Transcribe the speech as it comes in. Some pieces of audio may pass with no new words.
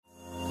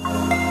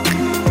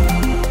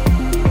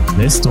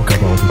Let's talk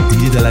about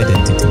digital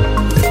identity,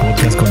 the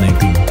podcast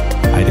connecting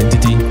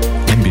identity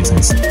and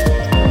business.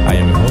 I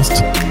am your host,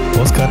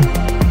 Oscar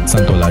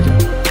Santolaya.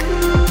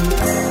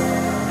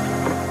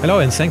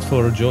 Hello and thanks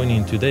for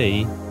joining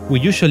today. We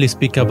usually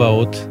speak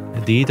about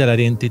digital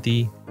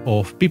identity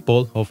of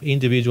people, of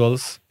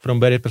individuals from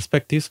various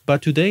perspectives,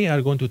 but today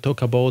I'm going to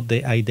talk about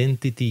the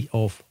identity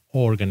of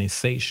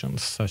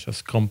organizations such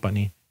as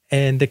company.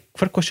 And the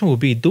first question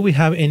would be, do we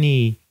have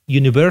any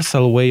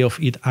universal way of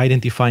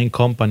identifying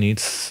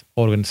companies,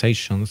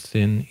 organizations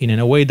in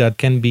a way that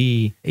can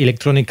be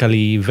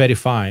electronically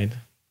verified?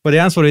 Well, the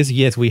answer is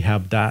yes, we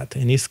have that.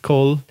 And it's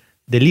called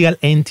the Legal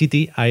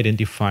Entity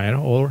Identifier,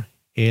 or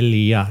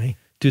LEI.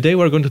 Today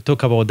we're going to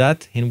talk about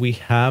that, and we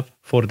have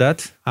for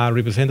that a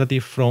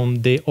representative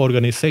from the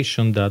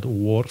organization that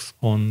works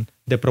on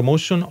the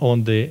promotion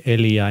on the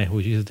LEI,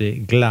 which is the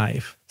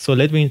GLIFE. So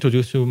let me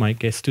introduce you. My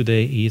guest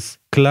today is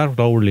Clark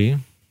Rowley.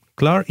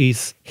 Clark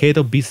is Head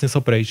of Business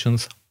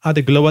Operations at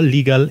the Global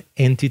Legal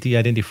Entity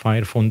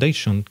Identifier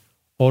Foundation,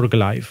 or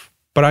GLIFE.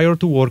 Prior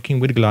to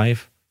working with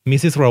GLIFE,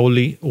 Mrs.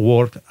 Rowley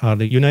worked at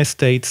the United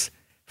States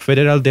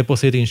Federal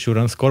Deposit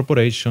Insurance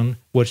Corporation,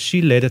 where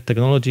she led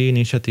technology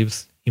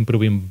initiatives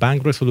improving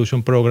bank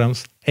resolution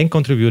programs and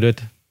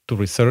contributed to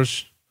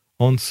research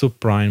on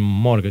subprime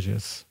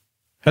mortgages.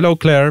 Hello,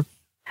 Claire.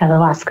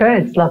 Hello, Oscar.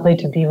 It's lovely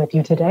to be with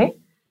you today.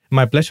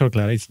 My pleasure,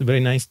 Claire. It's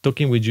very nice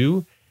talking with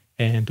you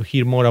and to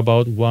hear more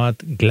about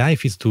what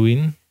GLIFE is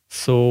doing.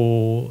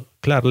 So,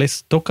 Claire,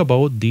 let's talk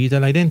about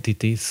digital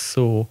identities.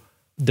 So,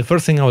 the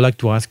first thing I would like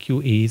to ask you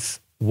is,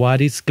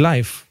 what is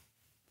GLIFE?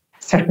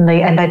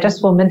 Certainly. And I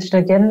just will mention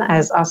again,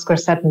 as Oscar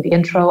said in the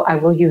intro, I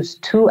will use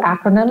two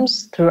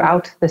acronyms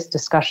throughout this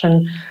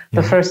discussion.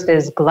 The first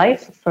is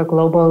GLIFE for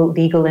Global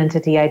Legal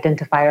Entity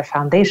Identifier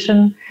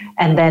Foundation,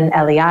 and then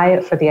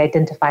LEI for the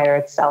identifier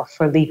itself,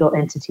 for Legal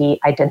Entity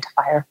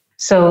Identifier.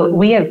 So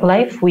we at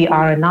GLIFE, we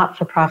are a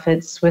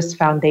not-for-profit Swiss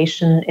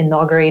foundation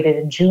inaugurated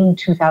in June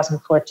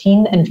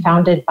 2014 and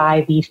founded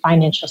by the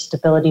Financial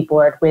Stability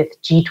Board with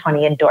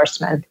G20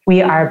 endorsement.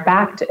 We are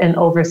backed and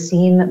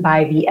overseen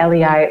by the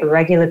LEI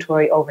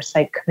Regulatory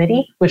Oversight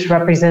Committee, which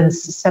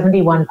represents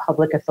 71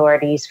 public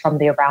authorities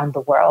from around the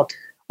world.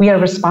 We are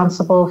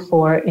responsible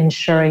for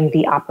ensuring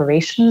the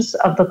operations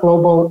of the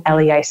global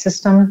LEI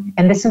system,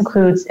 and this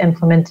includes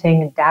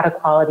implementing data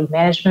quality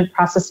management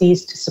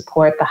processes to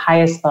support the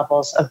highest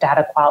levels of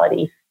data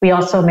quality. We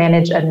also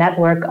manage a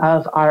network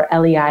of our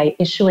LEI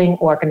issuing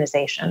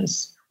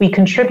organizations. We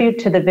contribute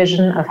to the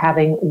vision of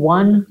having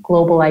one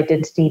global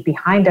identity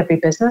behind every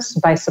business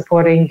by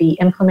supporting the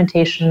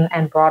implementation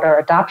and broader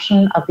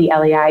adoption of the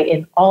LEI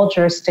in all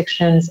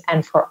jurisdictions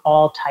and for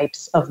all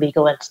types of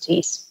legal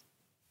entities.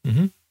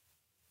 Mm-hmm.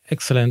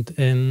 Excellent.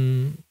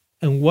 And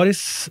what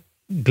is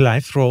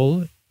GLIFE's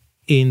role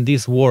in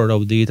this world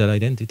of digital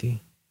identity?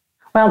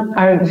 Well,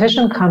 our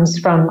vision comes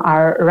from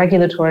our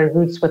regulatory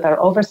roots with our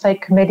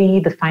oversight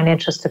committee, the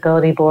Financial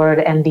Stability Board,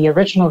 and the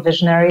original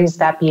visionaries,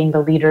 that being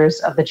the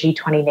leaders of the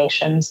G20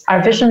 nations.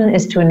 Our vision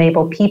is to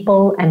enable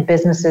people and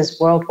businesses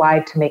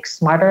worldwide to make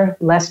smarter,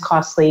 less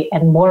costly,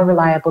 and more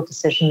reliable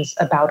decisions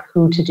about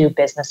who to do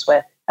business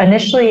with.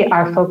 Initially,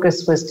 our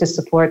focus was to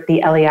support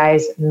the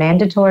LEI's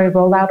mandatory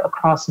rollout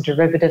across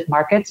derivative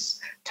markets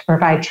to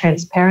provide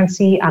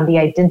transparency on the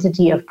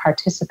identity of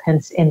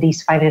participants in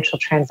these financial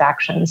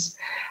transactions.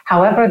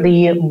 However,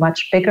 the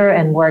much bigger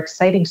and more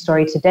exciting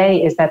story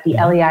today is that the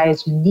LEI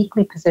is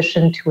uniquely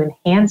positioned to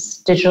enhance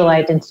digital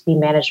identity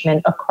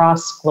management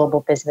across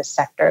global business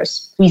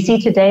sectors. We see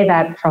today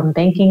that from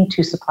banking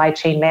to supply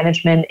chain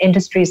management,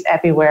 industries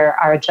everywhere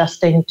are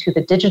adjusting to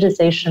the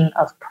digitization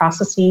of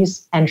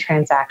processes and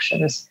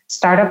transactions.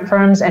 Startup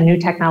firms and new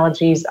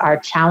technologies are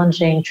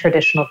challenging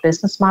traditional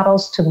business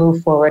models to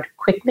move forward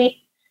quickly,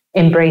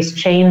 embrace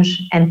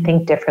change, and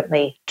think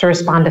differently. To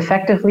respond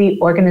effectively,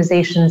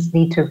 organizations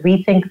need to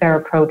rethink their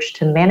approach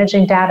to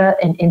managing data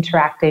and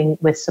interacting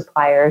with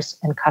suppliers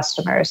and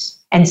customers.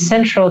 And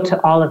central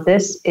to all of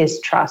this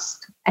is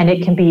trust. And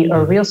it can be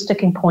a real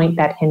sticking point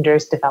that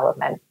hinders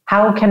development.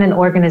 How can an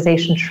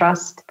organization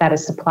trust that a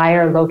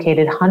supplier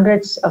located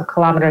hundreds of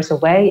kilometers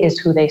away is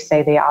who they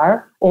say they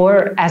are?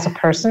 Or as a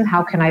person,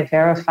 how can I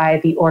verify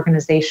the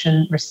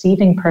organization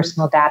receiving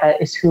personal data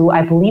is who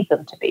I believe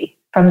them to be?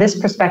 From this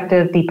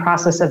perspective, the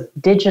process of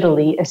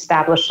digitally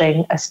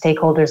establishing a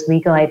stakeholder's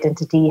legal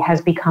identity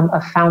has become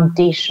a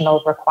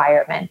foundational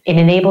requirement. It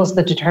enables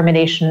the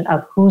determination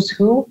of who's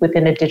who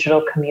within a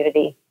digital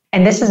community.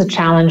 And this is a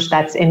challenge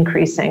that's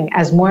increasing.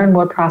 As more and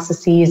more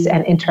processes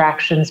and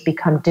interactions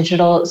become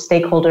digital,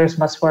 stakeholders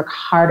must work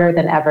harder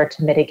than ever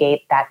to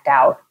mitigate that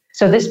doubt.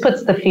 So this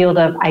puts the field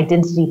of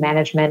identity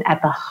management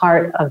at the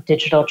heart of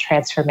digital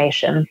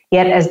transformation.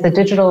 Yet as the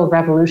digital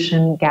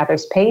revolution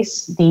gathers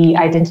pace, the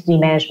identity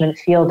management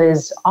field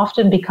is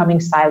often becoming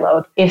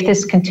siloed. If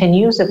this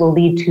continues, it will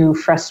lead to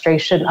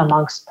frustration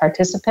amongst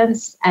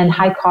participants and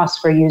high costs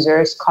for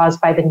users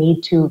caused by the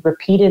need to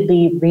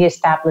repeatedly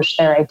reestablish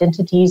their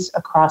identities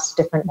across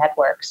different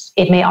networks.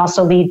 It may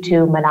also lead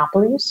to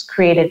monopolies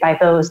created by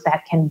those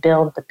that can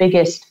build the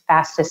biggest,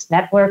 fastest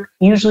network,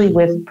 usually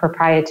with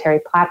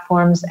proprietary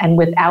platforms and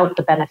without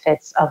the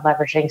benefits of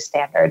leveraging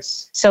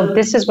standards. So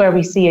this is where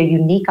we see a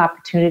unique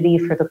opportunity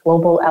for the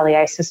global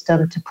LEI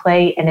system to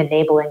play an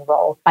enabling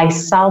role by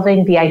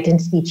solving the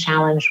identity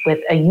challenge with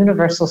a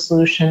universal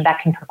solution that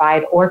can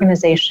provide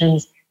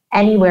organizations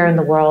anywhere in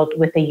the world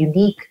with a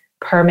unique,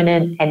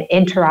 permanent, and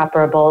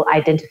interoperable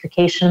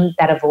identification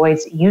that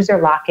avoids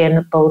user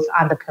lock-in both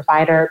on the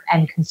provider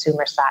and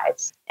consumer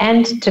sides.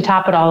 And to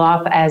top it all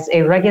off, as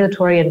a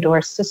regulatory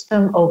endorsed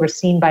system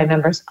overseen by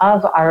members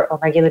of our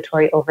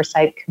Regulatory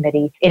Oversight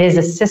Committee, it is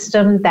a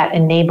system that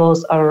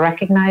enables a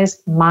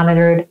recognized,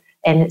 monitored,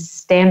 and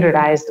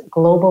standardized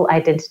global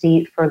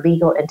identity for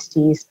legal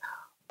entities,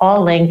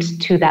 all linked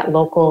to that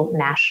local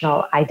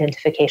national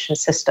identification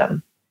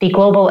system. The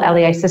global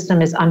LEI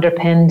system is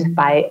underpinned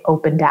by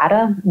open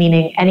data,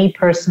 meaning any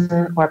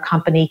person or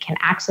company can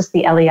access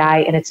the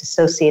LEI and its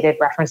associated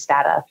reference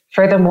data.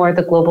 Furthermore,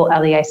 the global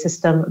LEI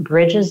system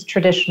bridges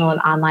traditional and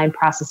online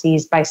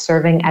processes by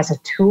serving as a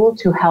tool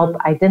to help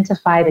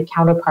identify the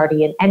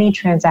counterparty in any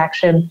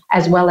transaction,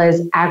 as well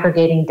as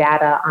aggregating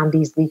data on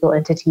these legal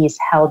entities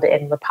held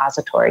in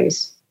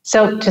repositories.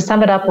 So to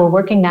sum it up, we're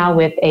working now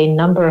with a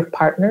number of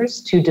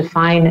partners to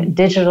define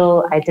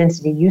digital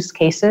identity use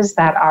cases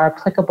that are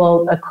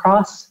applicable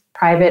across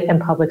private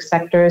and public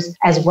sectors,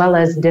 as well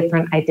as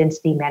different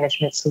identity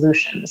management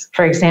solutions.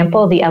 For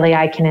example, the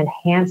LEI can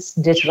enhance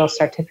digital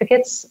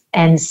certificates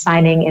and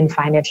signing in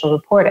financial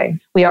reporting.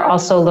 We are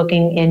also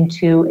looking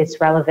into its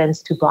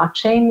relevance to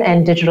blockchain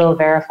and digital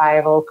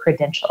verifiable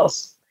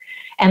credentials.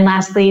 And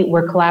lastly,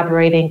 we're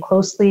collaborating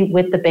closely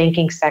with the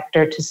banking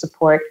sector to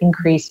support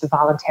increased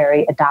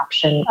voluntary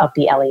adoption of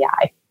the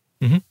LEI.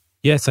 Mm-hmm.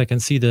 Yes, I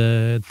can see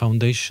the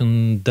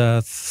foundation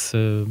does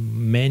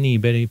many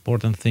very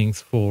important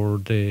things for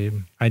the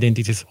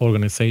identities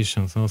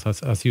organizations.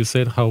 As you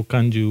said, how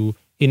can you,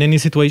 in any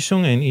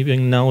situation, and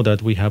even now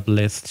that we have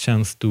less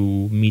chance to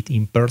meet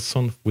in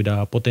person with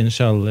a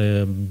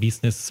potential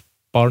business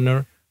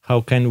partner, how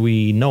can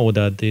we know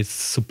that this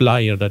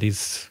supplier that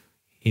is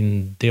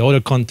in the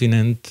other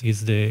continent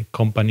is the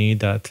company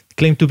that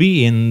claim to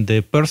be, and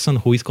the person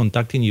who is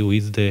contacting you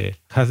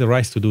has the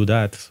rights to do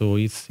that. So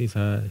it's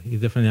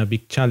definitely a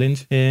big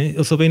challenge.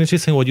 Also very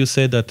interesting what you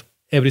said, that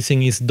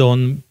everything is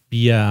done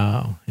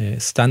via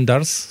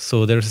standards.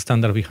 So there's a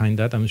standard behind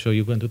that. I'm sure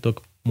you're going to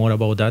talk more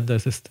about that.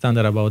 There's a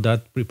standard about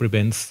that.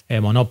 Prevents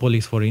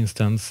monopolies, for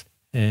instance.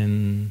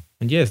 And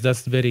yes,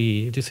 that's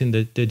very interesting,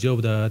 the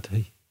job that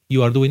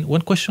you are doing.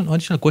 One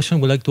additional question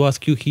we'd like to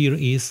ask you here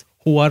is,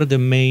 who are the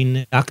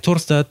main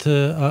actors that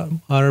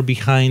are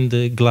behind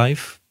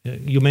Glyph?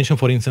 You mentioned,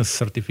 for instance,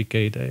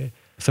 certification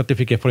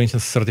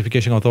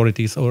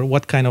authorities, or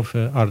what kind of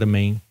are the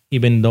main,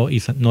 even though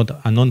it's not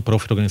a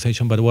non-profit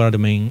organization, but what are the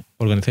main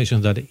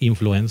organizations that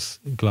influence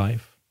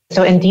Glyph?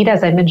 So indeed,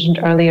 as I mentioned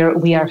earlier,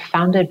 we are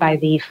founded by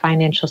the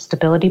Financial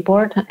Stability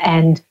Board,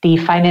 and the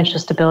Financial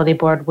Stability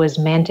Board was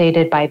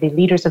mandated by the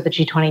leaders of the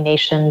G20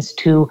 nations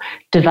to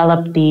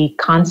develop the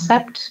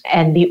concept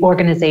and the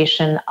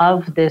organization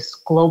of this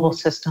global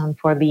system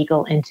for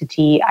legal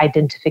entity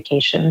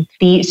identification.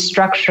 The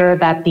structure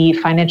that the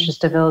Financial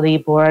Stability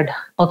Board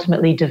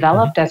ultimately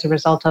developed as a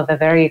result of a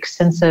very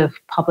extensive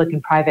public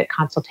and private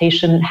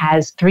consultation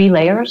has 3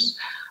 layers.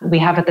 We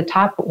have at the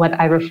top what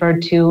I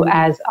referred to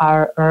as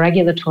our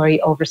Regulatory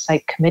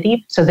Oversight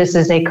Committee. So this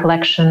is a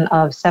collection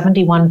of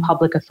 71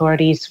 public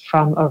authorities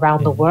from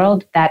around the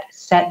world that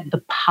set the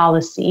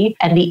policy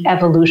and the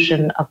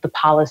evolution of the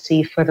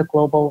policy for the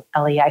global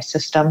LEI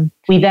system.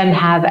 We then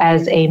have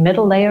as a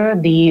middle layer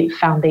the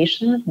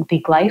foundation,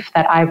 the Glyph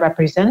that I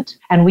represent,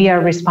 and we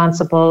are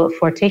responsible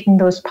for taking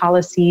those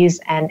policies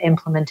and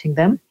implementing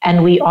them.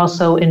 And we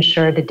also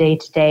ensure the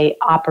day-to-day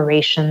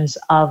operations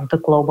of the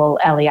global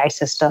LEI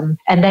system.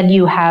 And then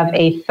you have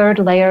a third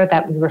layer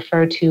that we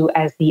refer to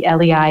as the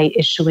LEI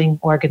issuing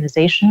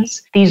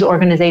organizations. These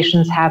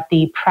organizations have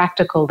the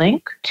practical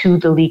link to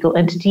the legal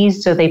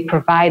entities, so they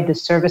provide the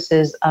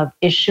services of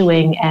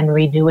issuing and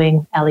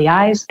renewing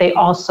LEIs. They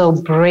also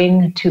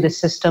bring to the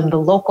system the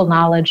local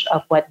knowledge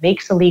of what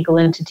makes a legal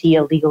entity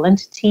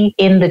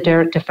in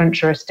the different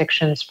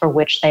jurisdictions for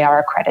which they are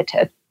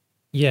accredited.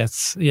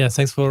 Yes.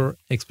 Thanks for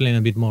explaining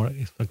a bit more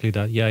exactly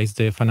that. Yeah, it's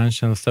the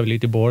Financial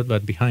Stability Board,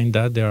 but behind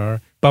that there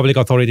are public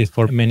authorities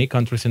for many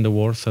countries in the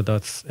world. So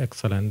that's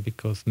excellent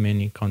because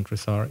many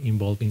countries are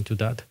involved into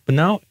that. But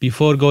now,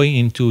 before going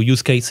into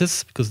use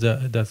cases, because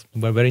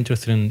we're very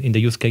interested in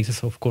the use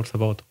cases, of course,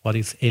 about what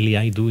is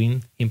LEI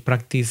doing in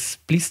practice,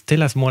 please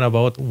tell us more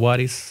about what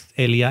is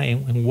LEI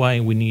and why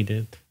we need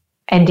it.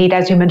 Indeed,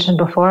 as you mentioned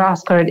before,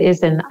 Oscar, it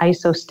is an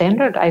ISO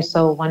standard,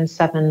 ISO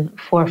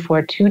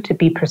 17442 to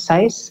be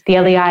precise. The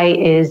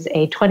LEI is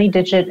a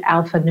 20-digit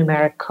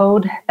alphanumeric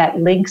code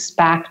that links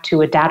back to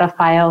a data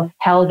file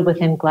held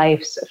within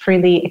Glyph's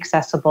freely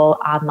accessible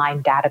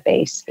online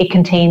database. It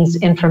contains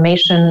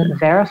information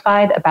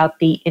verified about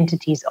the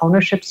entity's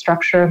ownership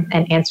structure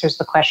and answers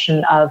the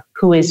question of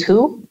who is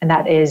who, and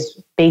that is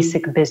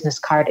basic business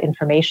card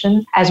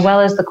information, as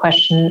well as the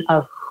question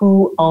of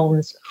who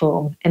owns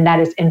whom, and that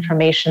is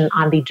information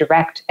on the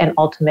direct and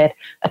ultimate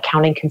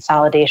accounting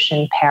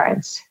consolidation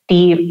parents.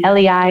 The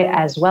LEI,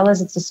 as well as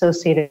its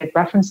associated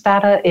reference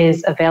data,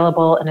 is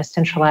available in a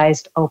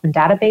centralized open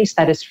database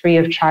that is free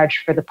of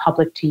charge for the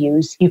public to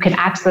use. You can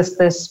access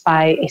this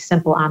by a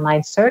simple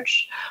online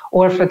search,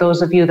 or for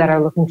those of you that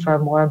are looking for a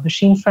more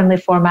machine-friendly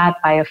format,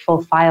 by a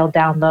full file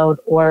download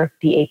or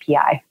the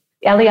API.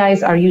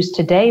 LEIs are used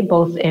today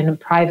both in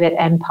private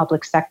and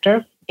public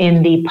sector.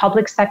 In the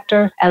public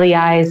sector,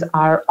 LEIs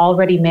are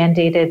already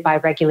mandated by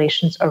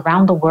regulations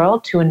around the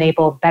world to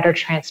enable better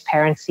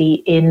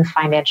transparency in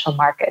financial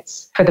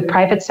markets. For the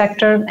private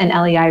sector, an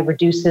LEI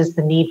reduces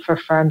the need for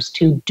firms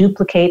to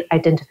duplicate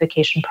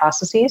identification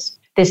processes.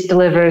 This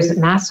delivers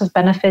massive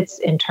benefits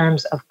in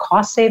terms of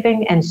cost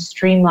saving and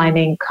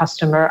streamlining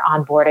customer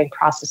onboarding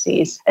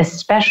processes.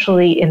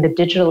 Especially in the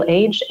digital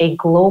age, a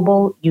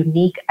global,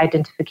 unique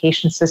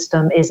identification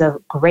system is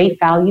of great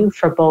value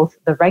for both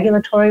the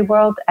regulatory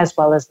world as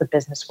well as the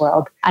business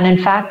world. And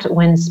in fact,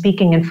 when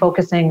speaking and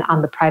focusing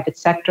on the private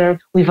sector,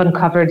 we've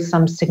uncovered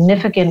some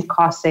significant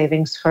cost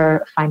savings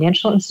for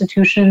financial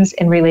institutions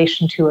in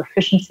relation to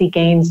efficiency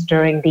gains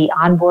during the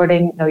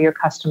onboarding, know your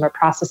customer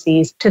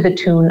processes to the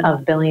tune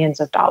of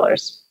billions of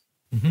dollars.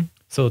 Mm-hmm.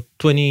 So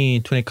 20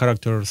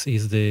 characters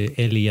is the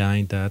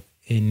LEI that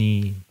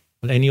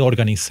any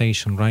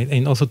organization, right?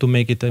 And also to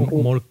make it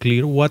more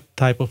clear, what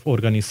type of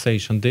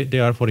organization they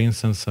are, for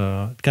instance,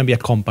 it can be a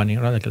company,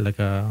 right? Like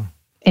a...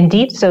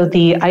 Indeed. So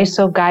the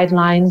ISO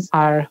guidelines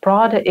are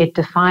broad. It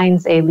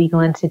defines a legal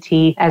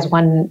entity as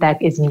one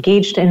that is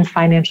engaged in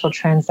financial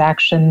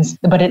transactions,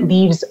 but it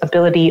leaves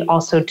ability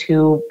also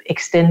to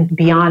extend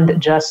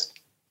beyond just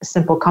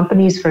simple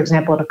companies, for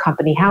example, a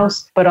company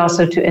house, but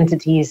also to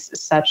entities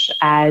such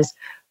as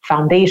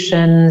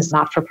foundations,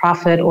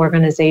 not-for-profit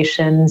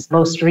organizations.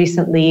 Most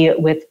recently,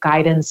 with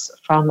guidance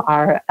from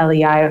our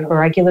LEI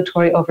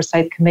Regulatory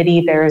Oversight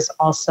Committee, there is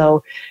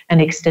also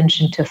an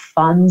extension to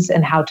funds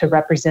and how to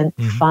represent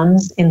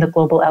funds in the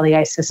global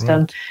LEI system.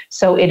 Right.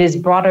 So it is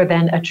broader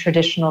than a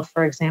traditional,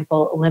 for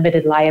example,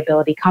 limited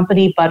liability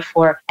company, but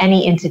for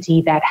any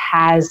entity that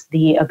has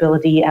the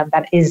ability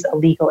that is a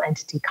legal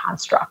entity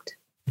construct.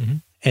 Mm-hmm.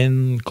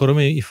 And correct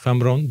me if I'm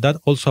wrong, that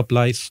also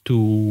applies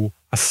to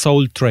a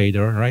sole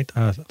trader, right?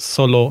 A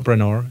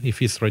solopreneur, if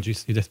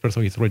this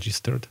person is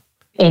registered.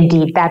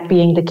 Indeed, that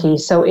being the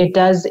case. So it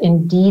does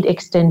indeed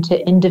extend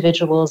to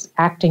individuals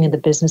acting in the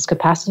business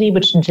capacity,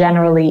 which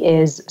generally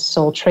is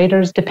sole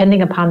traders.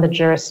 Depending upon the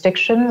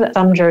jurisdiction,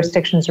 some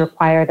jurisdictions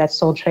require that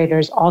sole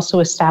traders also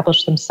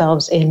establish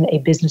themselves in a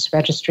business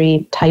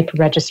registry type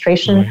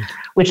registration, right,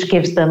 which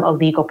gives them a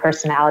legal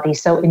personality.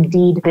 So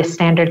indeed, this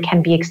standard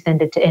can be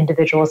extended to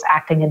individuals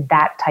acting in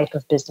that type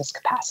of business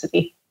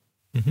capacity.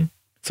 Mm-hmm.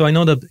 So I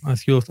know that,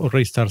 as you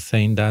already start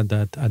saying that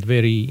a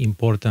very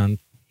important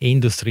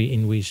industry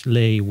in which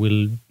LEI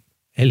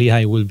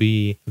will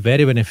be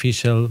very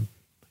beneficial,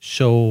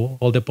 show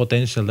all the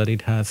potential that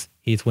it has,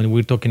 is when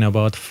we're talking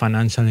about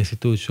financial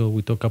institutions,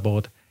 we talk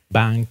about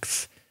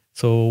banks.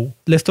 So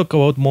let's talk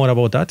more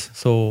about that.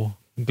 So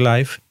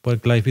Glyph,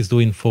 what Glyph is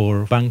doing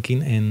for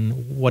banking,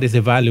 and what is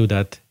the value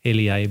that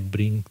LEI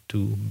bring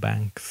to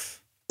banks?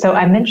 So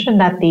I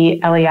mentioned that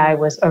the LEI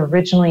was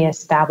originally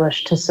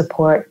established to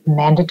support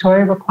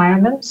mandatory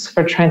requirements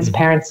for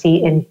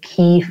transparency in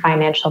key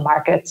financial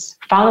markets.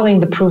 Following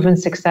the proven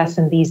success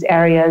in these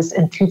areas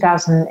in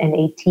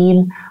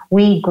 2018,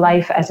 we,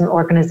 Glyph, as an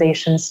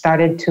organization,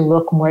 started to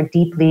look more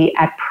deeply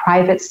at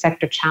private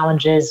sector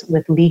challenges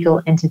with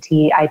legal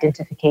entity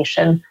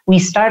identification. We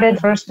started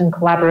first in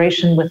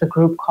collaboration with a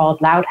group called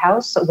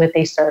Loudhouse with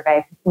a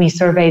survey. We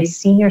surveyed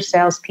senior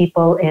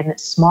salespeople in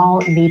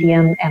small,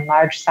 medium, and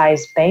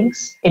large-sized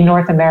banks in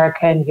North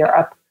America and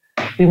Europe.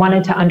 We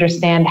wanted to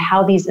understand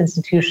how these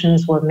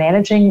institutions were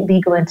managing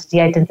legal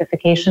entity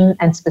identification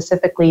and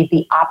specifically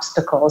the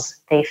obstacles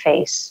they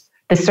face.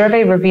 The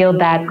survey revealed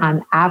that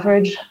on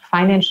average,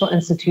 financial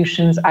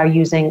institutions are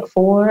using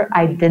 4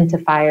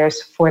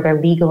 identifiers for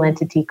their legal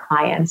entity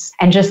clients.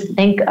 And just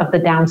think of the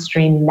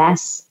downstream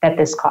mess that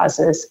this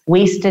causes.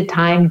 Wasted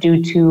time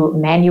due to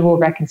manual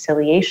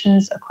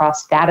reconciliations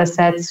across data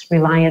sets,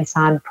 reliance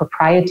on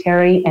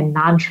proprietary and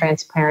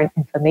non-transparent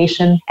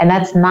information. And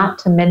that's not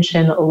to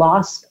mention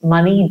lost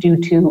money due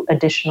to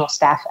additional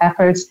staff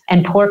efforts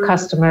and poor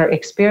customer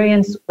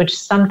experience, which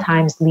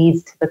sometimes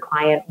leads to the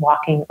client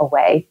walking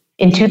away.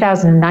 In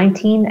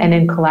 2019, and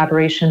in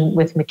collaboration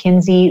with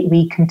McKinsey,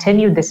 we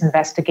continued this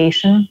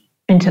investigation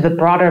into the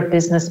broader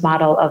business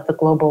model of the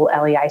global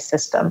LEI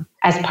system.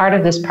 As part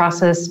of this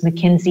process,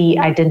 McKinsey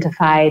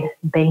identified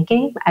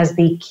banking as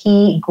the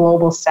key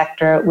global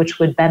sector which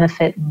would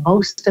benefit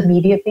most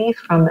immediately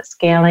from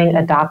scaling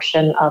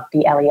adoption of the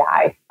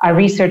LEI. Our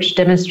research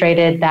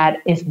demonstrated that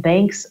if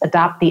banks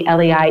adopt the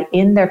LEI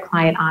in their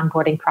client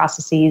onboarding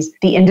processes,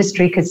 the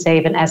industry could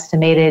save an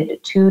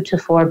estimated $2 to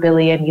 $4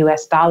 billion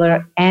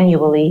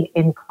annually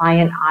in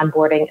client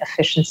onboarding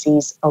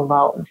efficiencies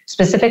alone.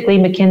 Specifically,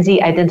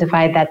 McKinsey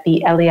identified that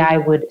the LEI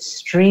would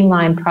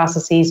streamline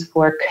processes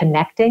for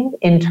connecting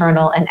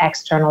internal and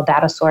external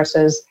data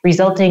sources,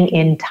 resulting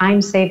in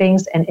time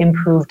savings and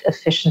improved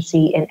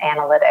efficiency in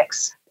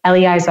analytics.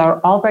 LEIs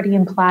are already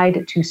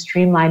implied to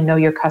streamline know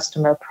your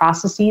customer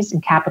processes in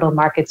capital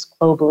markets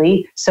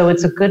globally, so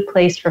it's a good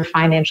place for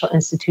financial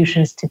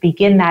institutions to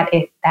begin that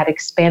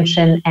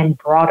expansion and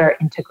broader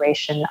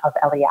integration of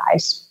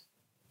LEIs.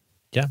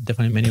 Yeah,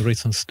 definitely many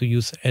reasons to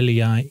use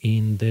LEI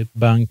in the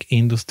bank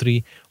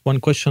industry. One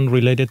question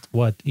related to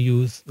what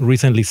you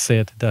recently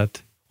said,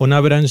 that on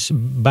average,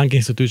 bank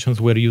institutions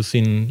were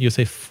using, you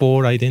say,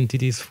 4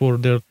 identities for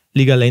their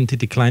legal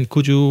entity client.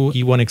 Could you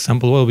give one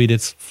example? Well, maybe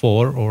it's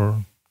 4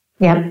 or...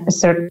 Yeah,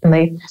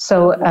 certainly.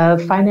 So a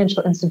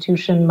financial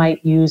institution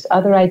might use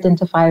other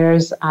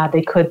identifiers.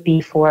 They could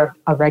be for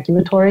a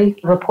regulatory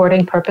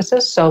reporting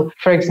purposes. So,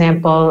 for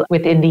example,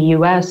 within the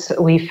US,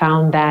 we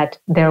found that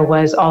there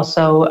was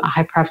also a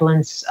high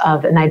prevalence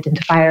of an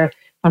identifier.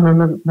 If I'm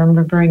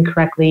remembering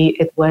correctly,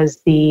 it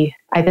was the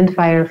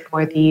identifier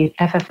for the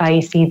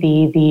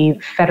FFIEC, the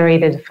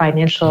Federated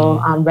Financial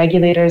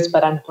Regulators,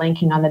 but I'm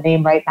blanking on the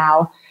name right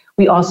now.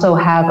 We also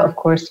have, of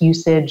course,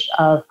 usage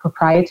of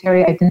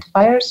proprietary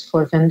identifiers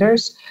for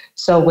vendors.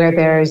 So where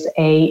there's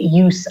a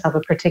use of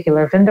a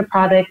particular vendor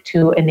product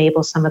to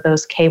enable some of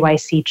those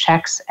KYC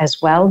checks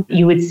as well,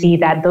 you would see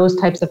that those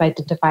types of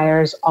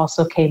identifiers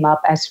also came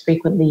up as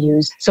frequently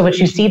used. So what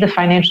you see the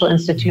financial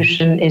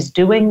institution is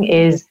doing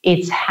is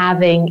it's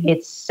having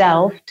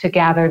itself to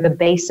gather the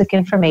basic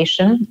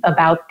information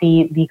about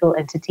the legal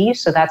entity.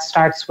 So that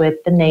starts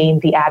with the name,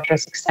 the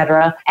address,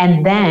 etc.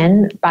 And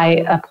then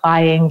by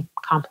applying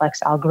complex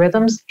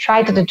algorithms,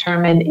 try to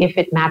determine if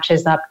it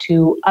matches up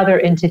to other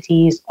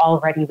entities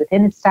already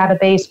within its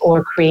database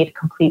or create a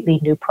completely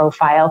new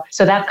profile.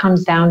 So that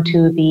comes down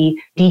to the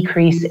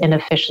decrease in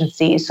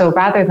efficiency. So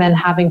rather than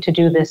having to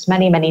do this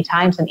many, many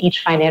times and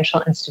each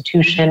financial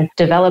institution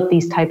develop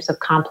these types of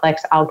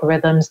complex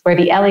algorithms, where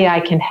the LEI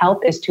can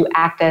help is to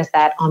act as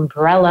that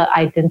umbrella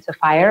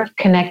identifier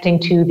connecting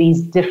to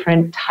these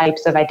different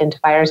types of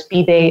identifiers,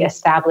 be they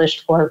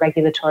established for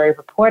regulatory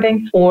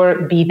reporting or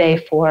be they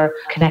for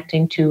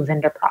connecting to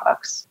vendor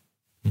products.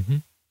 Mm-hmm.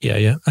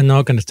 Yeah. And now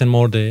I can understand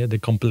more the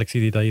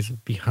complexity that is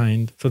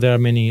behind. So there are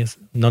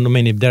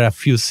there are a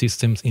few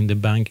systems in the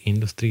bank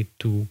industry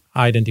to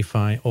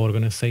identify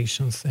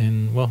organizations.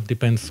 And well,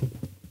 depends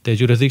the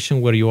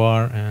jurisdiction where you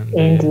are and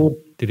the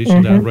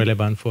jurisdiction that are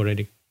relevant for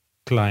any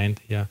client.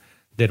 Yeah,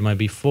 there might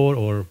be 4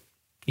 or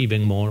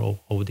even more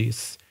of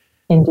these.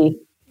 Indeed.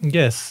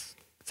 Yes.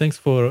 Thanks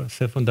for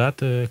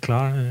that,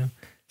 Clara.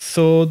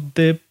 So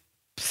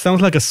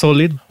sounds like a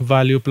solid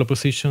value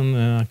proposition,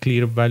 a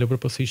clear value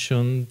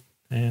proposition,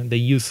 and the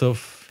use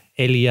of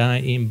LEI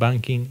in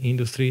banking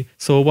industry.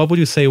 So what would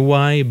you say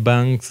why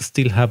banks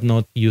still have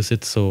not used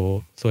it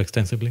so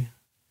extensively?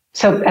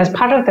 So as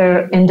part of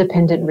their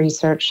independent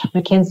research,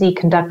 McKinsey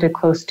conducted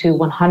close to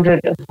 100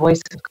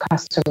 voice of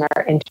customer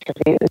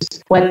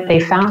interviews. What they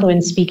found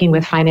when speaking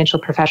with financial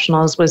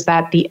professionals was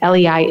that the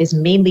LEI is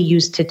mainly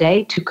used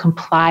today to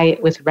comply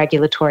with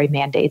regulatory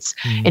mandates.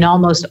 In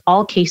almost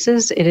all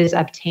cases, it is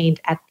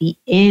obtained at the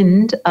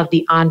end of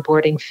the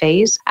onboarding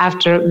phase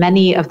after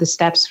many of the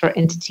steps for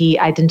entity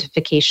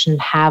identification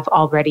have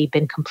already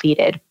been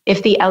completed.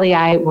 If the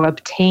LEI were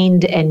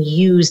obtained and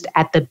used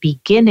at the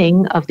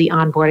beginning of the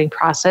onboarding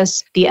process,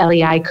 the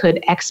LEI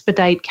could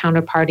expedite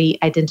counterparty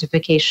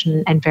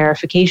identification and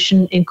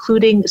verification,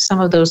 including some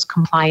of those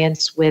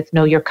compliance with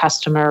Know Your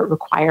Customer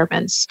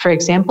requirements. For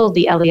example,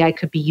 the LEI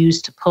could be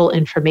used to pull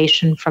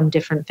information from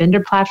different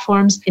vendor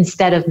platforms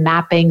instead of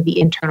mapping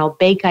the internal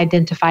bank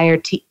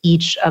identifier to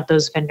each of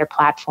those vendor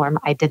platform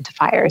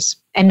identifiers.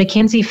 And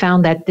McKinsey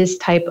found that this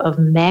type of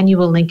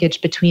manual linkage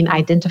between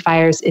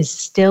identifiers is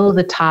still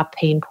the top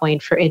pain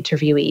point for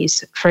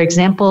interviewees. For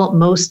example,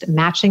 most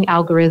matching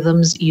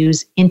algorithms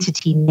use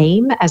entity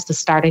name as the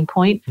starting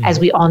point. As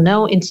we all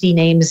know, entity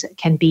names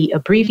can be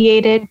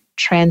abbreviated,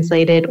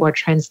 translated or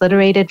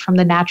transliterated from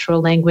the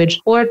natural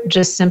language, or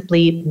just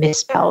simply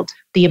misspelled.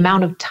 The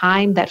amount of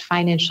time that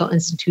financial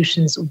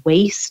institutions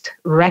waste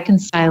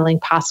reconciling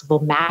possible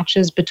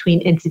matches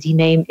between entity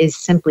name is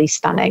simply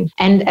stunning.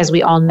 And as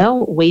we all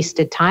know,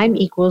 wasted time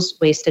equals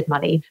wasted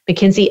money.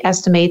 McKinsey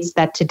estimates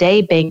that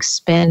today banks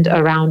spend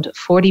around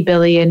 $40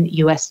 billion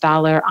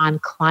on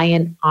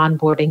client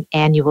onboarding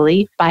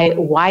annually. By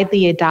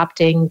widely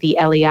adopting the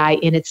LEI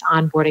in its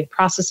onboarding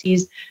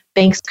processes,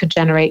 banks could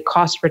generate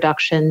cost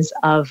reductions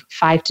of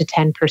 5 to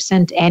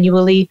 10%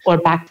 annually, or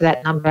back to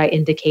that number I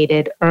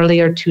indicated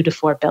earlier, $2 to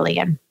 $4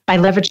 billion. By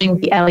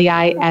leveraging the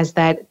LEI as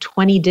that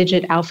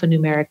 20-digit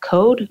alphanumeric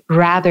code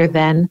rather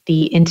than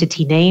the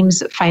entity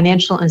names,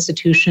 financial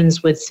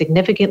institutions would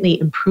significantly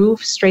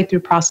improve straight-through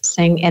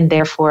processing and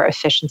therefore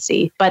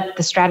efficiency. But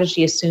the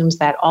strategy assumes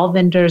that all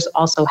vendors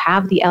also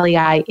have the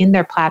LEI in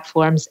their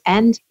platforms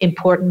and,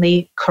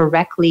 importantly,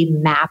 correctly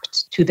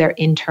mapped to their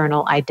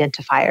internal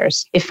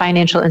identifiers. If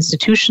financial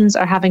institutions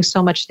are having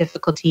so much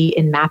difficulty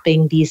in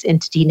mapping these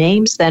entity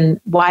names, then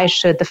why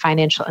should the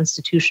financial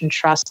institution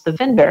trust the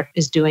vendor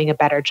is doing a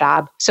better job?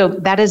 So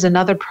that is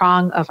another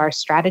prong of our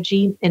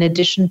strategy. In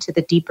addition to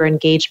the deeper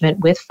engagement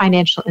with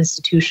financial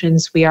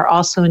institutions, we are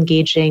also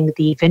engaging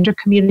the vendor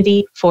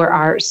community for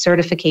our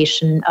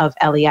certification of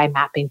LEI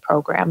mapping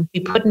program.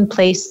 We put in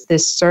place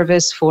this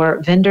service for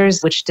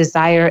vendors which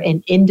desire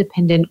an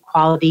independent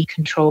quality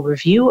control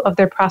review of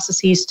their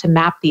processes to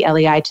map the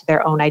LEI to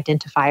their own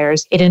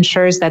identifiers. It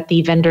ensures that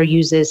the vendor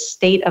uses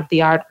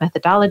state-of-the-art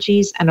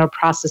methodologies and or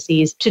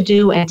processes to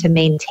do and to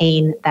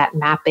maintain that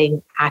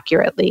mapping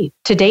accurately.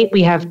 To date,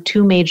 we have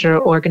two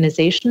major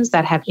organizations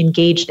that have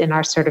engaged in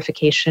our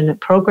certification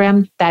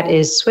program. That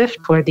is SWIFT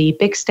for the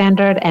BIC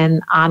standard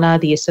and ANA,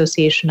 the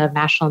Association of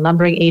National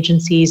Numbering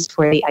Agencies,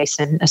 for the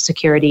ISIN, a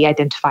security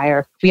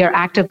identifier. We are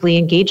actively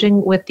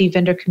engaging with the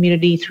vendor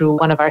community through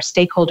one of our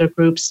stakeholder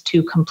groups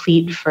to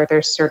complete further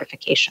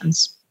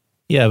certifications.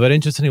 Yeah, very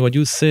interesting what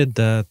you said,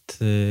 that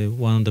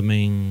one of the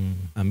main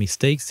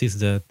mistakes is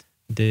that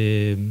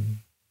the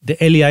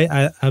LEI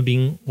are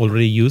being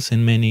already used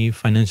in many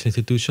financial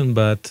institutions,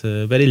 but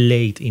very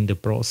late in the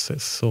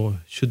process. So it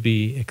should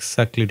be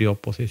exactly the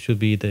opposite. It should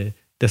be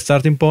the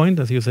starting point.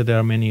 As you said, there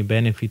are many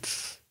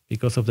benefits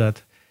because of that.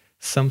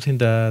 Something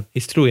that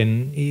is true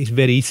and is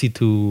very easy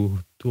to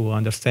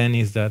understand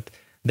is that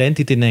the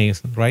entity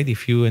names, right?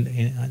 If you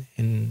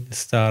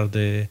start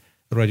the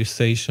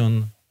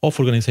registration of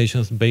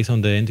organizations based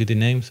on the entity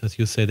names, as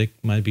you said, it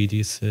might be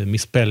this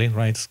misspelling,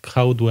 right?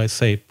 How do I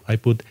say? I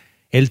put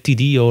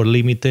LTD or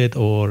limited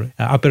or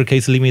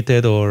uppercase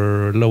limited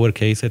or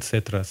lowercase,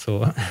 etc.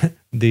 So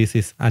this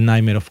is a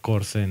nightmare, of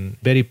course, and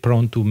very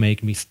prone to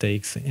make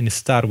mistakes and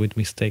start with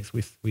mistakes.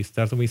 We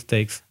start with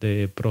mistakes.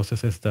 The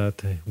processes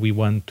that we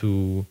want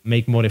to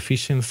make more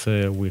efficient,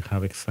 we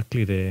have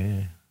exactly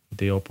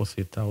the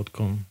opposite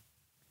outcome.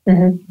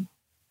 Mm-hmm.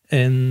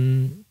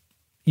 And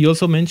you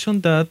also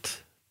mentioned that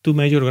two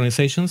major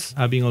organizations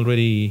have been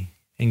already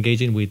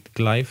engaging with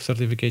GLIFE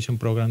certification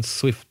programs,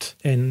 SWIFT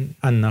and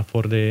ANA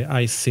for the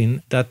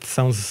ISIN. That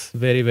sounds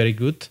very, very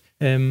good.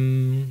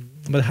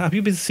 But have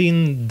you been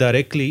seeing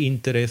directly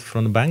interest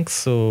from banks?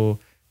 So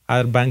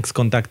are banks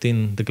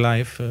contacting the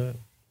GLIFE?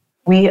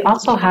 We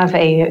also have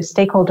a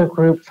stakeholder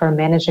group for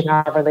managing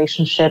our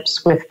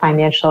relationships with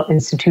financial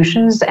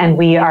institutions, and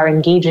we are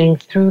engaging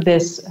through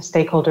this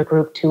stakeholder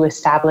group to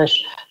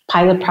establish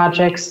pilot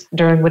projects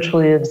during which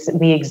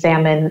we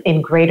examine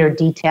in greater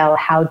detail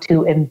how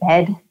to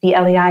embed the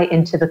LEI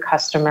into the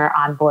customer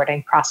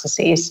onboarding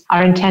processes.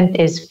 Our intent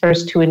is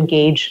first to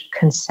engage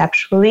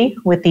conceptually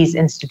with these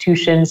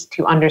institutions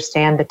to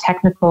understand the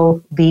technical,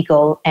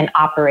 legal, and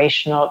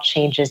operational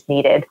changes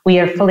needed. We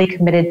are fully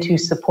committed to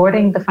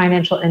supporting the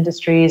financial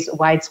industry's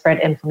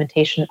widespread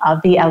implementation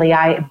of the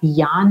LEI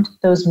beyond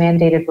those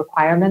mandated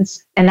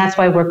requirements. And that's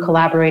why we're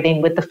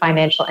collaborating with the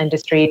financial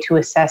industry to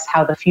assess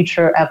how the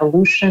future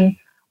evolution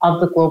of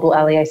the global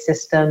LEI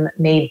system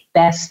may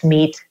best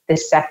meet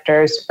this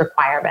sector's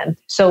requirement.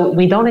 So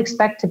we don't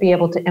expect to be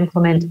able to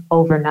implement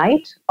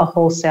overnight a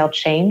wholesale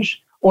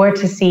change or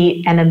to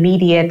see an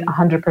immediate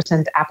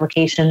 100%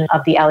 application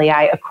of the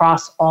LEI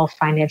across all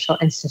financial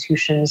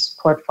institutions'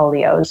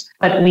 portfolios.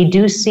 But we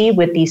do see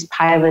with these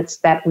pilots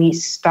that we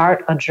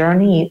start a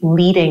journey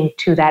leading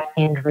to that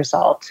end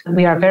result.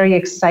 We are very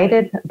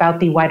excited about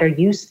the wider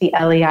use the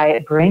LEI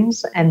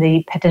brings and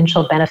the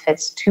potential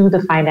benefits to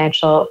the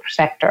financial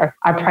sector.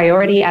 Our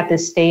priority at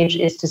this stage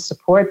is to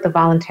support the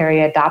voluntary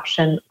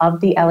adoption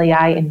of the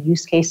LEI in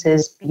use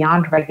cases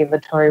beyond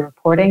regulatory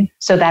reporting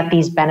so that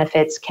these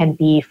benefits can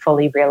be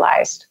fully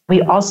realized.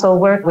 We also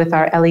work with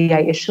our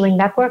LEI issuing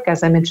network.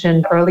 As I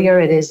mentioned earlier,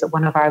 it is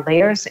one of our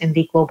layers in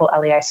the global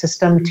LEI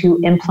system to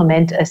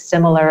implement a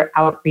similar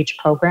outreach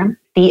program.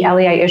 The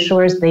LEI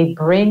issuers, they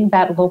bring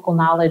that local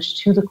knowledge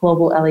to the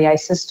global LEI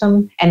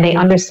system, and they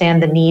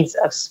understand the needs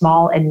of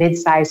small and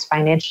mid-sized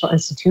financial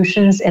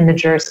institutions in the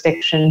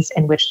jurisdictions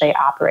in which they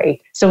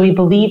operate. So we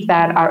believe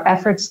that our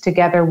efforts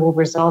together will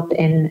result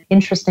in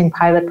interesting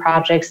pilot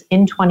projects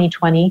in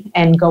 2020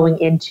 and going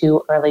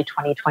into early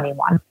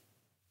 2021.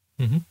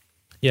 Mm-hmm.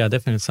 Yeah,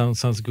 definitely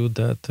sounds good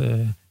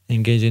that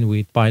engaging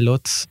with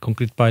pilots,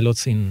 concrete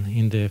pilots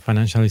in the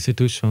financial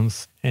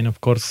institutions, and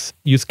of course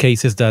use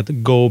cases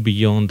that go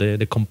beyond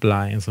the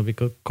compliance. So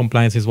because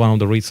compliance is one of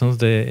the reasons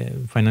the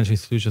financial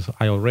institutions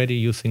are already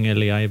using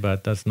LEI,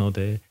 but that's not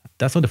the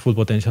full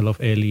potential of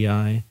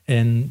LEI.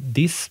 And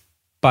these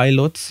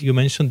pilots you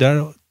mentioned,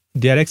 they're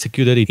they are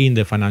executed in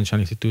the financial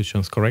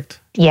institutions, correct?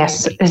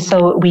 Yes.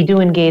 So we do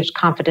engage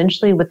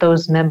confidentially with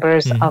those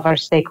members of our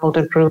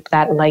stakeholder group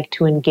that like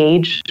to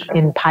engage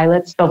in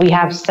pilots. But we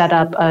have set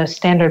up a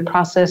standard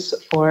process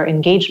for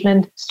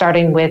engagement,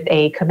 starting with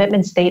a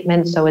commitment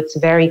statement. So it's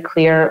very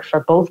clear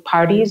for both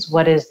parties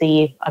what is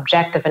the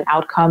objective and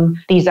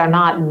outcome. These are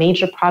not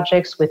major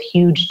projects with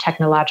huge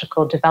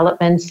technological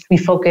developments. We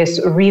focus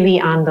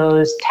really on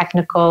those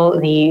technical,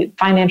 the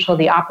financial,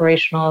 the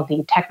operational,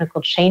 the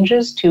technical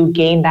changes to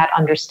gain that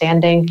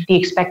understanding. The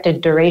expected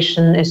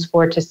duration is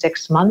 4 to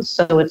 6 months.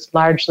 So it's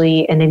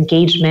largely an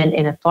engagement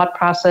in a thought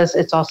process.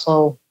 It's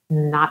also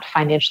not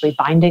financially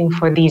binding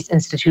for these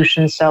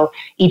institutions. So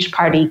each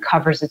party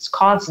covers its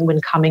costs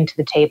when coming to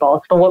the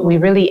table. But what we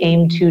really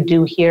aim to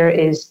do here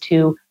is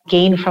to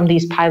gain from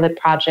these pilot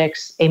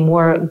projects a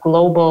more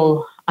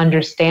global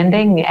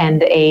understanding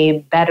and a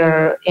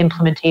better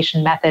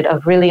implementation method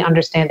of really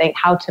understanding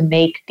how to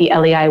make the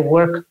LEI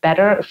work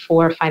better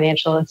for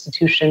financial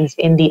institutions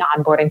in the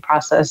onboarding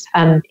process.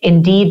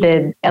 Indeed,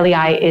 the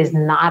LEI is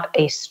not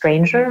a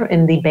stranger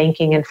in the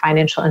banking and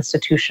financial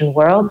institution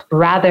world.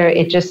 Rather,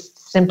 it just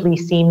simply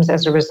seems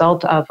as a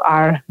result of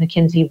our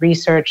McKinsey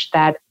research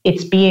that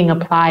it's being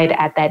applied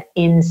at that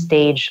end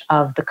stage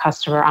of the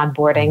customer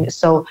onboarding.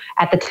 So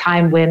at the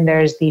time when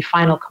there's the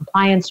final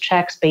compliance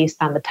checks based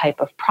on the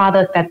type of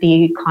product that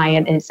the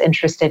client is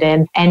interested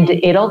in, and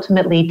it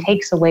ultimately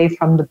takes away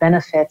from the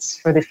benefits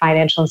for the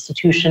financial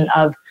institution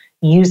of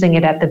using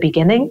it at the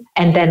beginning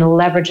and then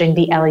leveraging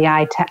the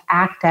LEI to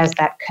act as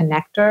that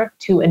connector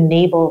to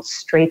enable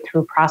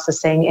straight-through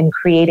processing and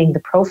creating the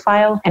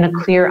profile and a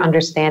clear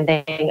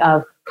understanding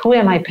of who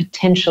am I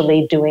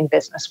potentially doing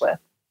business with.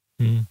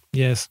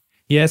 Yes.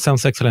 Yeah, it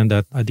sounds excellent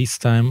that at this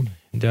time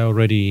there are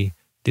already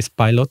these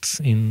pilots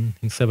in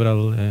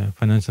several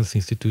financial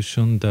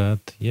institutions that,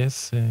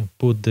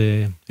 put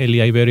the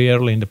LEI very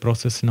early in the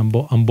process in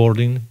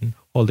onboarding in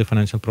all the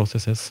financial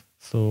processes.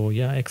 So,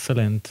 yeah,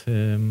 excellent.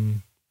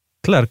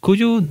 Claire, could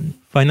you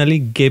finally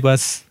give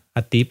us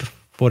a tip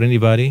for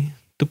anybody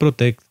to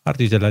protect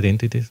artificial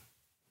identities?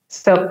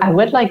 So I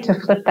would like to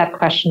flip that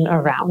question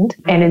around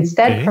and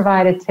instead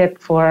provide a tip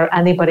for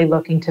anybody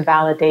looking to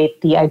validate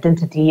the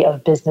identity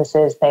of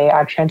businesses they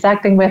are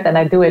transacting with. And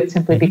I do it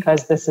simply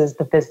because this is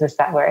the business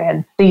that we're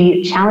in.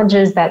 The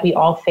challenges that we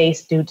all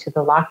face due to the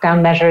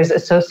lockdown measures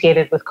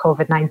associated with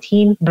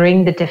COVID-19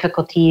 bring the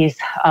difficulties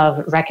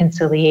of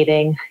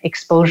reconciliating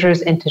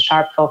exposures into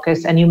sharp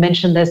focus. And you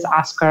mentioned this,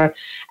 Oscar,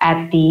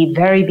 at the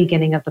very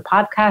beginning of the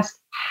podcast,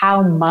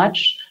 how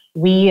much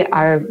we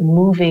are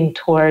moving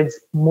towards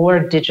more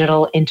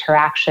digital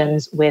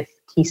interactions with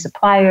key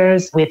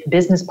suppliers, with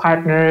business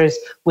partners,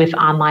 with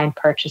online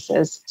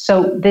purchases.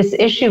 So this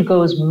issue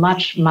goes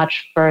much,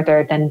 much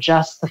further than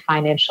just the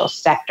financial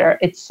sector.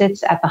 It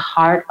sits at the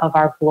heart of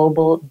our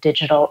global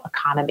digital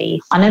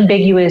economy.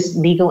 Unambiguous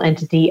legal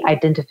entity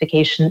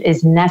identification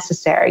is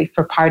necessary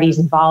for parties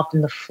involved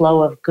in the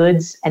flow of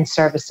goods and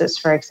services,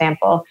 for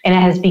example. And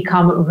it has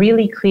become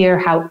really clear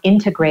how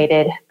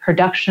integrated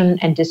production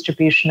and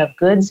distribution of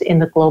goods in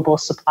the global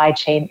supply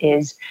chain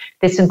is.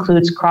 This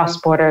includes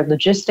cross-border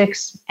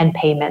logistics and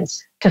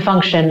payments. To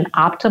function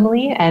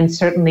optimally, and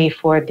certainly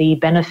for the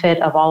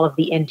benefit of all of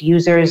the end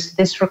users,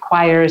 this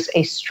requires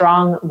a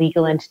strong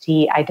legal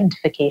entity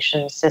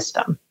identification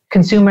system.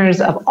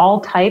 Consumers of all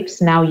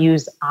types now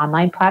use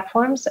online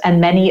platforms, and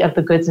many of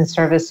the goods and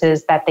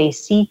services that they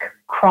seek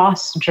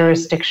cross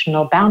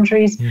jurisdictional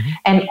boundaries,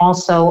 and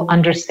also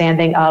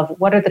understanding of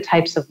what are the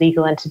types of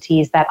legal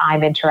entities that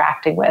I'm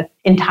interacting with.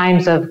 In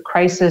times of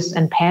crisis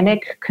and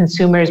panic,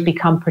 consumers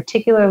become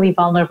particularly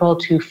vulnerable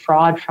to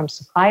fraud from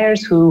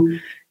suppliers who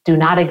do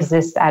not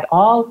exist at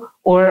all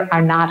or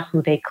are not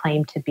who they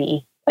claim to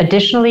be.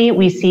 Additionally,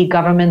 we see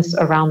governments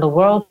around the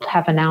world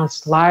have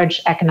announced large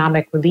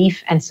economic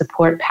relief and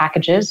support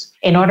packages.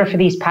 In order for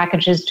these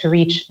packages to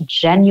reach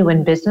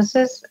genuine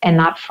businesses and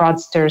not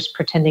fraudsters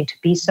pretending to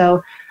be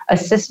so, a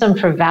system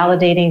for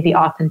validating the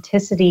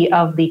authenticity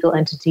of legal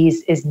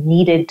entities is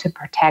needed to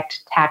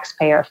protect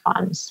taxpayer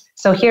funds.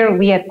 So here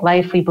we at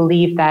Glyph, we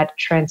believe that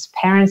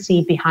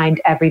transparency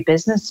behind every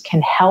business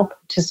can help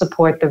to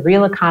support the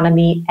real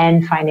economy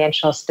and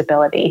financial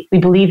stability. We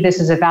believe this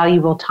is a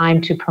valuable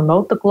time to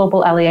promote the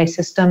global LEI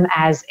system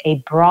as a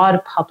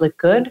broad public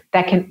good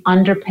that can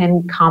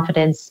underpin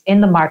confidence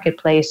in the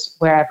marketplace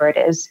wherever it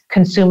is.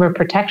 Consumer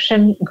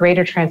protection,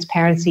 greater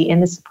transparency in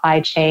the supply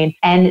chain,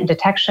 and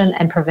detection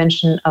and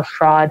prevention of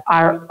fraud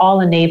are all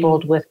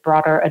enabled with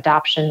broader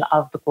adoption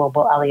of the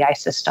global LEI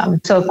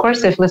system. So of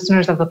course, if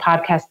listeners of the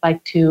podcast like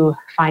to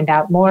find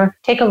out more,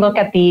 take a look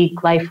at the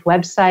Glyph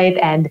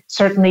website and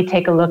certainly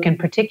take a look in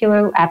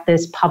particular at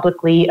this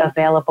publicly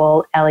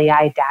available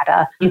LEI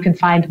data. You can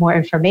find more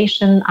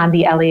information on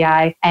the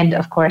LEI and,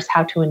 of course,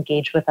 how to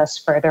engage with us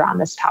further on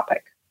this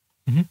topic.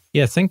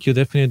 Yeah, thank you.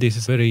 Definitely, this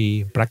is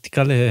very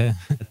practical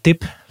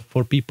tip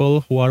for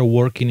people who are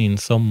working in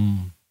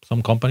some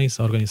companies,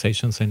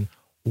 organizations, and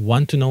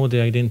want to know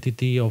the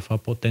identity of a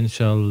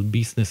potential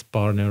business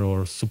partner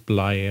or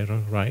supplier,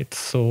 right?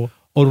 So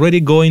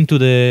already going to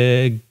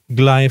the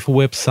Glyph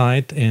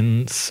website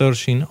and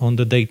searching on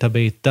the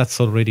database, that's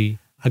already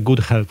a good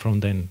help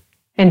from them.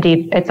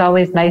 Indeed. It's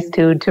always nice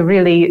to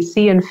really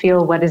see and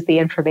feel what is the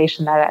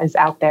information that is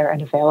out there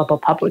and available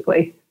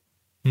publicly.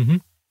 Mm-hmm.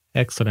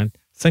 Excellent.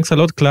 Thanks a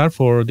lot, Claire,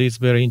 for this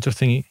very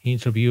interesting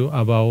interview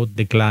about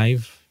the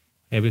Glyph,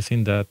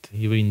 everything that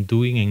you've been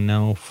doing and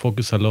now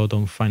focus a lot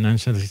on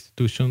financial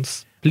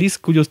institutions. Please,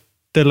 could you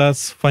tell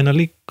us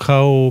finally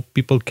how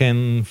people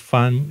can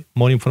find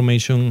more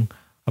information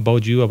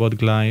about you, about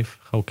Glyph,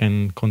 how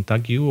can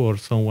contact you or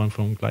someone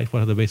from Glyph?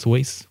 What are the best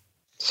ways?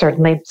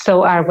 Certainly.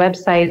 So our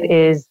website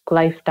is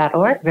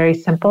glyph.org, very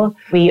simple.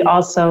 We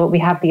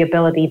have the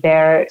ability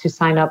there to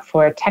sign up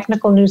for a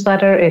technical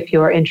newsletter if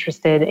you're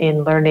interested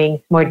in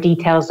learning more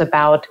details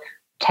about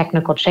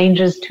technical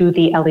changes to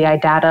the LEI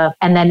data.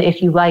 And then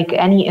if you like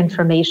any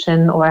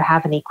information or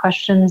have any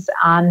questions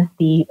on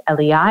the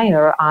LEI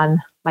or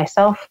on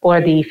myself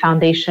or the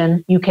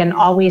foundation, you can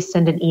always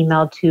send an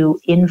email to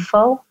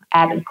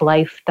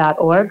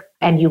info@glyph.org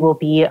and you will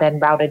be then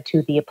routed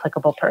to the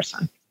applicable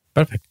person.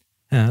 Perfect.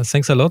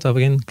 Thanks a lot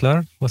again,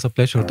 Claire. It was a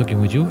pleasure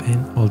talking with you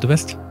and all the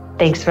best.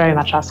 Thanks very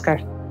much, Oscar.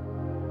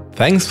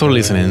 Thanks for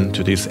listening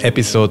to this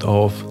episode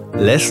of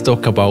Let's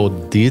Talk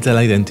About Digital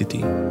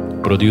Identity,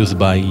 produced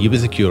by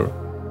UBSecure.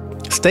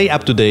 Stay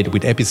up to date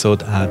with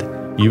episodes at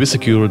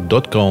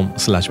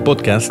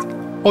ubsecure.com/podcast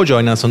or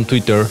join us on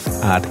Twitter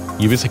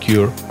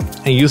 @ubsecure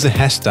and use the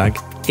hashtag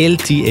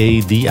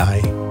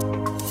LTADI.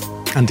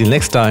 Until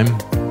next time,